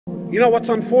You know what's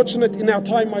unfortunate in our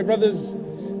time, my brothers?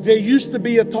 There used to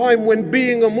be a time when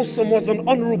being a Muslim was an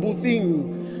honorable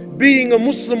thing. Being a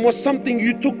Muslim was something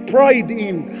you took pride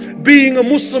in. Being a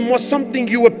Muslim was something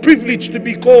you were privileged to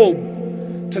be called.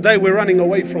 Today we're running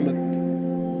away from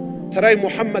it. Today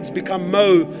Muhammad's become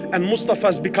Mo and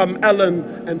Mustafa's become Alan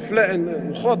and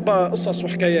khutbah, qisas wa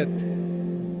hikayat.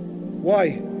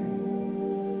 Why?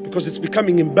 Because it's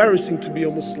becoming embarrassing to be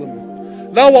a Muslim.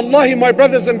 La wallahi, my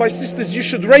brothers and my sisters, you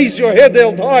should raise your head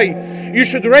held high. You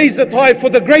should raise it high, for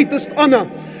the greatest honor,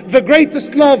 the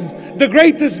greatest love, the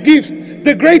greatest gift,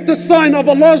 the greatest sign of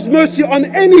Allah's mercy on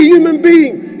any human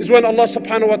being is when Allah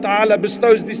subhanahu wa ta'ala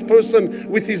bestows this person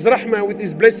with His rahmah, with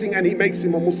His blessing, and He makes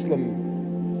him a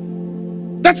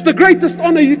Muslim. That's the greatest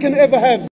honor you can ever have.